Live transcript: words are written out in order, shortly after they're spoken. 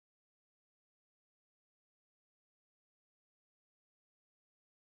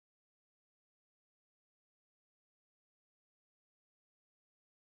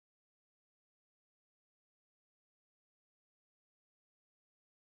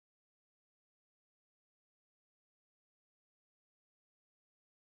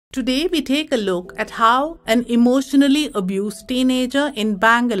Today we take a look at how an emotionally abused teenager in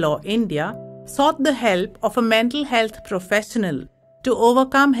Bangalore, India, sought the help of a mental health professional to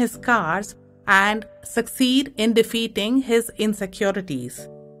overcome his scars and succeed in defeating his insecurities.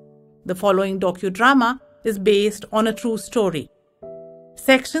 The following docudrama is based on a true story.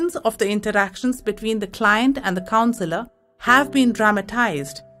 Sections of the interactions between the client and the counselor have been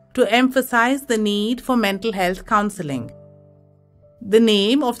dramatized to emphasize the need for mental health counseling. The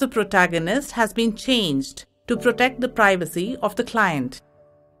name of the protagonist has been changed to protect the privacy of the client.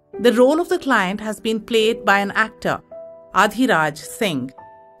 The role of the client has been played by an actor, Adhiraj Singh.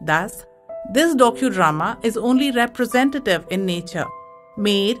 Thus, this docudrama is only representative in nature,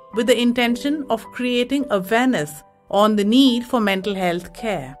 made with the intention of creating awareness on the need for mental health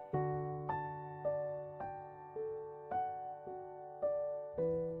care.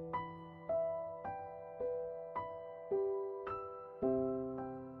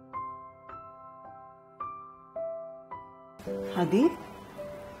 Adi?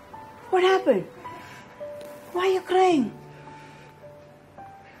 What happened? Why are you crying?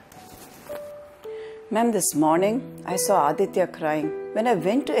 Ma'am, this morning I saw Aditya crying. When I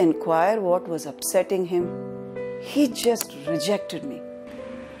went to inquire what was upsetting him, he just rejected me.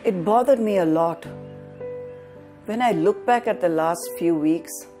 It bothered me a lot. When I look back at the last few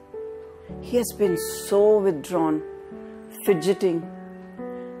weeks, he has been so withdrawn, fidgeting,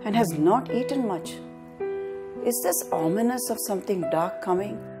 and has not eaten much. Is this ominous of something dark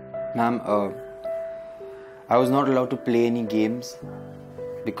coming? Ma'am, I was not allowed to play any games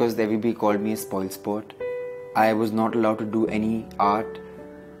because everybody called me a spoiled sport. I was not allowed to do any art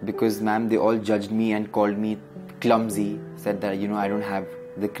because, ma'am, they all judged me and called me clumsy, said that, I don't have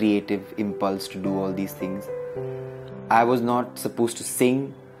the creative impulse to do all these things. I was not supposed to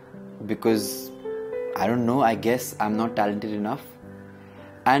sing because, I don't know, I guess I'm not talented enough.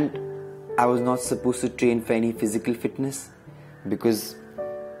 And I was not supposed to train for any physical fitness because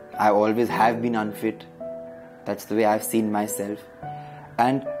I always have been unfit. That's the way I've seen myself.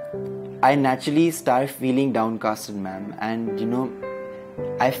 And I naturally started feeling downcasted, ma'am. And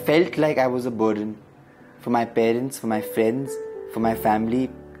I felt like I was a burden for my parents, for my friends, for my family,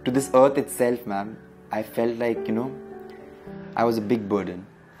 to this earth itself, ma'am. I felt like, I was a big burden.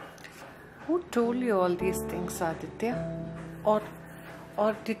 Who told you all these things, Aditya?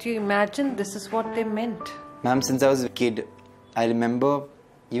 Or did you imagine this is what they meant? Ma'am, since I was a kid, I remember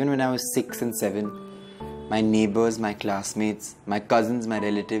even when I was 6 and 7, my neighbors, my classmates, my cousins, my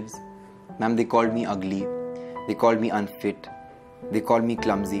relatives, ma'am, they called me ugly. They called me unfit. They called me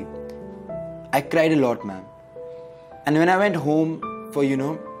clumsy. I cried a lot, ma'am. And when I went home for,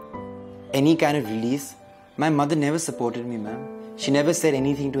 any kind of release, my mother never supported me, ma'am. She never said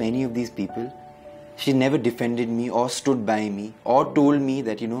anything to any of these people. She never defended me or stood by me or told me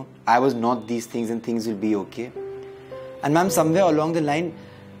that, I was not these things and things will be okay. And ma'am, somewhere along the line,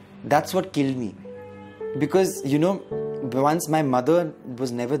 that's what killed me. Because, once my mother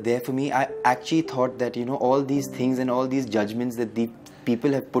was never there for me, I actually thought that, all these things and all these judgments that the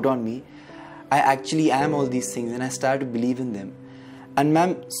people have put on me, I actually am all these things, and I started to believe in them. And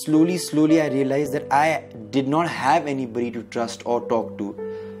ma'am, slowly I realized that I did not have anybody to trust or talk to.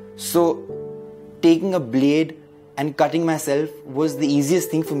 So taking a blade and cutting myself was the easiest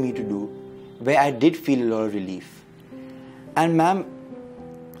thing for me to do, where I did feel a lot of relief. And ma'am,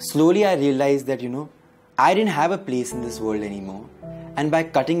 slowly I realized that, I didn't have a place in this world anymore. And by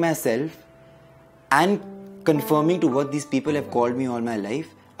cutting myself and conforming to what these people have called me all my life,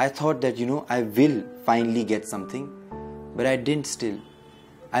 I thought that, I will finally get something. But I didn't still.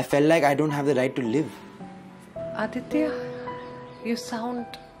 I felt like I don't have the right to live. Aditya, you sound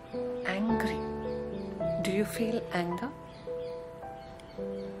angry. Do you feel anger?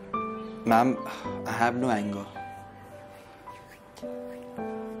 Ma'am, I have no anger.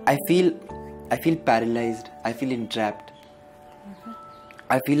 I feel paralyzed. I feel entrapped.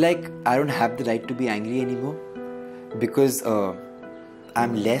 I feel like I don't have the right to be angry anymore because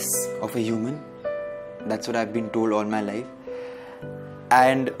I'm less of a human. That's what I've been told all my life.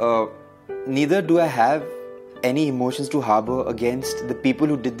 And neither do I have any emotions to harbor against the people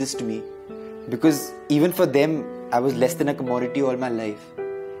who did this to me. Because even for them, I was less than a commodity all my life.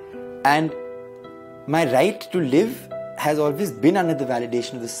 And my right to live has always been under the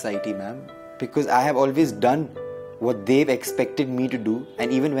validation of the society, ma'am. Because I have always done what they've expected me to do.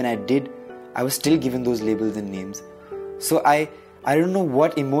 And even when I did, I was still given those labels and names. So I don't know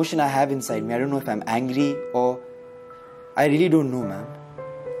what emotion I have inside me. I don't know if I'm angry or... I really don't know, ma'am.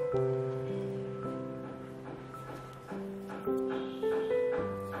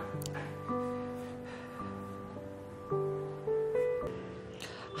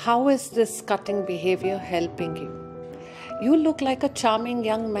 how is this cutting behavior helping you? You look like a charming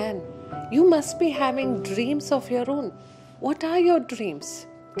young man. You must be having dreams of your own. What are your dreams?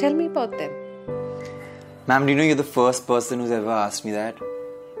 Tell me about them. Ma'am, do you know you're the first person who's ever asked me that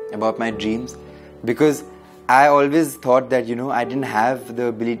about my dreams? Because I always thought that, I didn't have the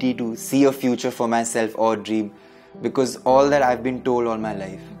ability to see a future for myself or dream, because all that I've been told all my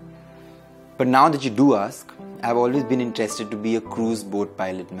life. But now that you do ask, I've always been interested to be a cruise boat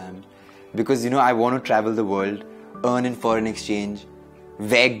pilot, ma'am. Because, I want to travel the world, earn in foreign exchange,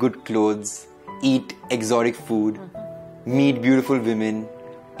 wear good clothes, eat exotic food, meet beautiful women,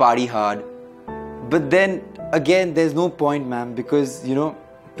 party hard. But then again, there's no point, ma'am, because,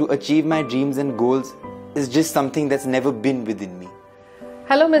 to achieve my dreams and goals is just something that's never been within me.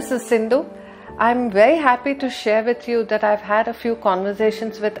 Hello, Mrs. Sindhu. I'm very happy to share with you that I've had a few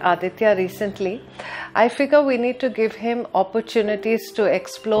conversations with Aditya recently. I figure we need to give him opportunities to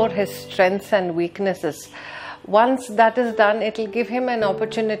explore his strengths and weaknesses. Once that is done, it will give him an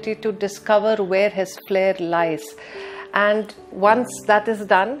opportunity to discover where his flair lies. And once that is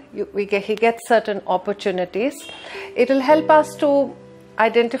done, he gets certain opportunities. It will help us to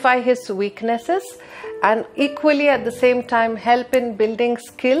identify his weaknesses and equally at the same time help in building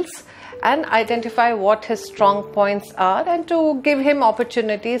skills and identify what his strong points are and to give him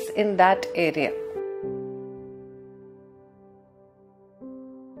opportunities in that area.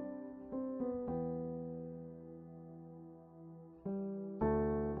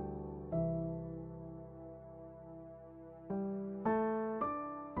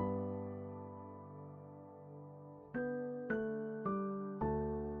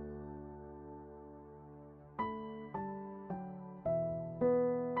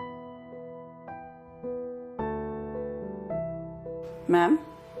 Ma'am,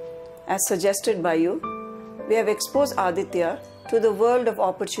 as suggested by you, we have exposed Aditya to the world of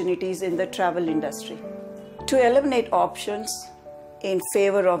opportunities in the travel industry. To eliminate options in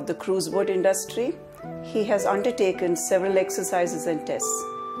favor of the cruise boat industry, he has undertaken several exercises and tests.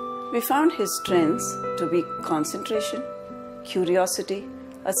 We found his strengths to be concentration, curiosity,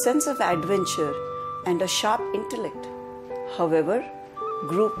 a sense of adventure, and a sharp intellect. However,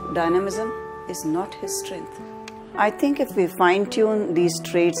 group dynamism is not his strength. I think if we fine-tune these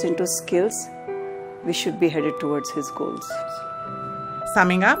traits into skills, we should be headed towards his goals.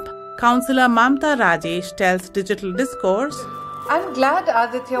 Summing up, Councillor Mamta Rajesh tells Digital Discourse, I'm glad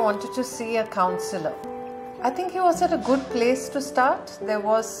Aditya wanted to see a counsellor. I think he was at a good place to start. There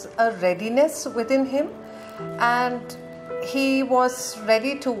was a readiness within him and he was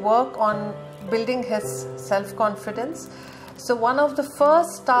ready to work on building his self-confidence. So one of the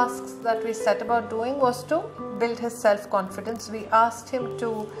first tasks that we set about doing was to build his self-confidence. We asked him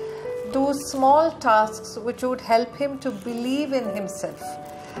to do small tasks which would help him to believe in himself.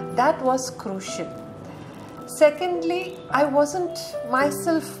 That was crucial. Secondly, I wasn't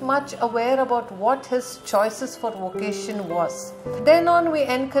myself much aware about what his choices for vocation was. Then on, we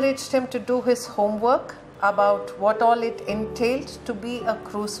encouraged him to do his homework about what all it entailed to be a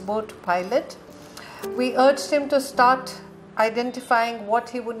cruise boat pilot. We urged him to start identifying what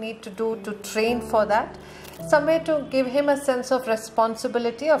he would need to do to train for that, some way to give him a sense of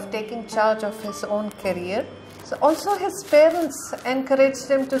responsibility of taking charge of his own career. So also his parents encouraged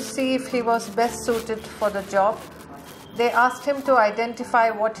him to see if he was best suited for the job. They asked him to identify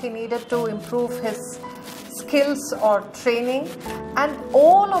what he needed to improve his skills or training, and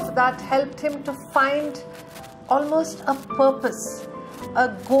all of that helped him to find almost a purpose, a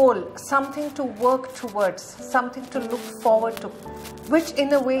goal, something to work towards, something to look forward to, which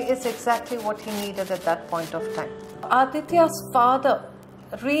in a way is exactly what he needed at that point of time. Aditya's father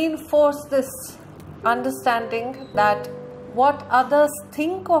reinforced this understanding that what others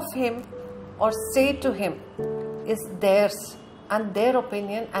think of him or say to him is theirs and their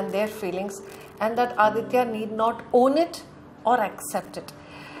opinion and their feelings, and that Aditya need not own it or accept it.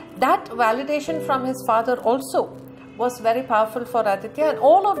 That validation from his father also was very powerful for Aditya, and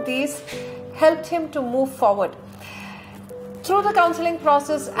all of these helped him to move forward. Through the counseling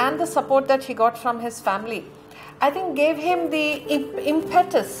process and the support that he got from his family, I think gave him the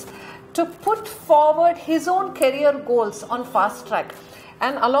impetus to put forward his own career goals on fast track.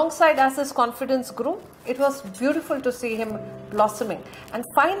 And alongside, as his confidence grew, it was beautiful to see him blossoming and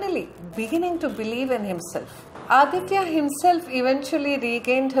finally beginning to believe in himself. Aditya himself eventually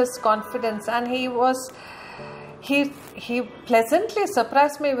regained his confidence, and he pleasantly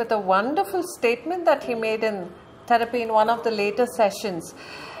surprised me with a wonderful statement that he made in therapy in one of the later sessions.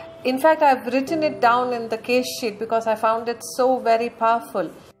 In fact, I've written it down in the case sheet because I found it so very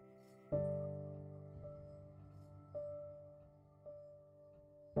powerful.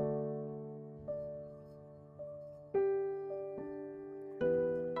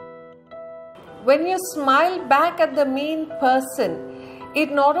 When you smile back at the mean person, it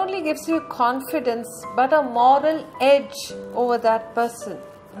not only gives you confidence but a moral edge over that person.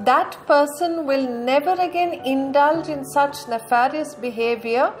 That person will never again indulge in such nefarious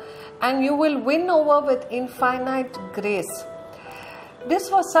behavior, and you will win over with infinite grace.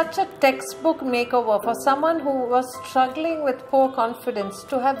 This was such a textbook makeover for someone who was struggling with poor confidence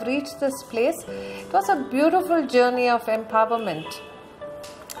to have reached this place. It was a beautiful journey of empowerment.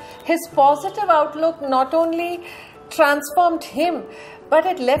 His positive outlook not only transformed him, but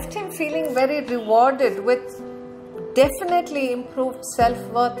it left him feeling very rewarded with definitely improved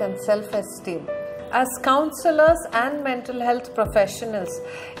self-worth and self-esteem. As counselors and mental health professionals,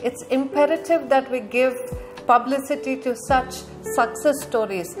 it's imperative that we give publicity to such success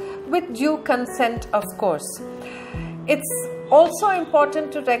stories with due consent, of course. It's also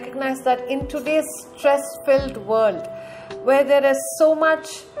important to recognize that in today's stress-filled world, where there is so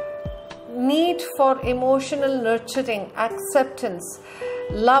much need for emotional nurturing, acceptance,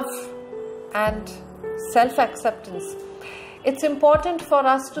 love, and self-acceptance, it's important for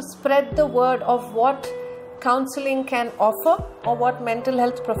us to spread the word of what counseling can offer or what mental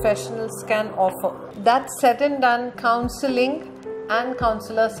health professionals can offer. That said and done, counseling and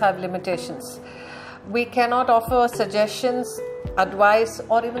counselors have limitations. We cannot offer suggestions, advice,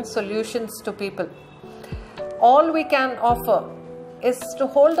 or even solutions to people. All we can offer is to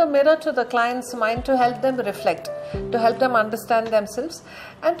hold a mirror to the client's mind to help them reflect, to help them understand themselves,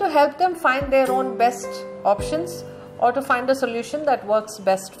 and to help them find their own best options or to find a solution that works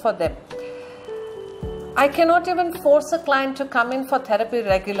best for them. I cannot even force a client to come in for therapy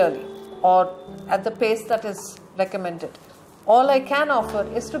regularly or at the pace that is recommended. All I can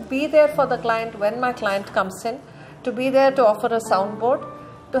offer is to be there for the client when my client comes in, to be there to offer a soundboard,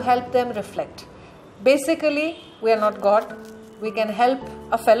 to help them reflect. Basically, we are not God. We can help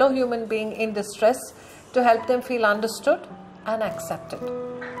a fellow human being in distress to help them feel understood and accepted.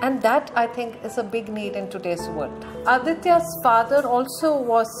 And that, I think, is a big need in today's world. Aditya's father also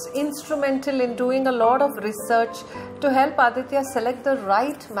was instrumental in doing a lot of research to help Aditya select the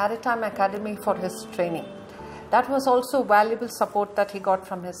right maritime academy for his training. That was also valuable support that he got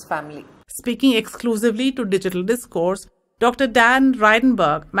from his family. Speaking exclusively to Digital Discourse, Dr. Dan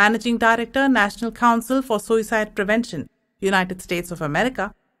Reidenberg, Managing Director, National Council for Suicide Prevention, United States of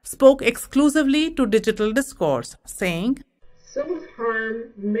America, spoke exclusively to Digital Discourse, saying,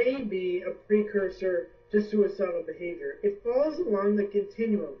 "Self-harm may be a precursor to suicidal behavior. It falls along the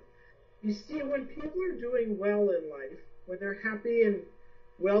continuum. You see, when people are doing well in life, when they're happy and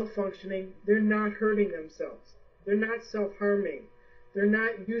well-functioning, they're not hurting themselves. They're not self-harming. They're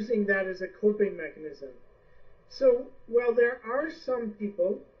not using that as a coping mechanism. So while there are some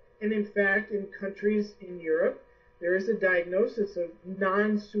people, and in fact in countries in Europe, there is a diagnosis of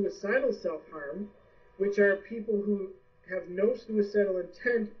non-suicidal self-harm, which are people who have no suicidal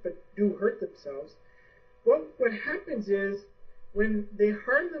intent but do hurt themselves. What happens is when they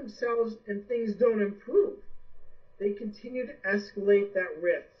harm themselves and things don't improve, they continue to escalate that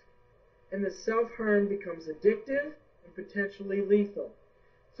risk. And the self-harm becomes addictive and potentially lethal.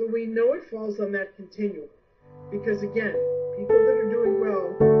 So we know it falls on that continuum. Because again, people that are doing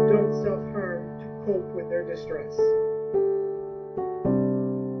well don't self-harm to cope with their distress.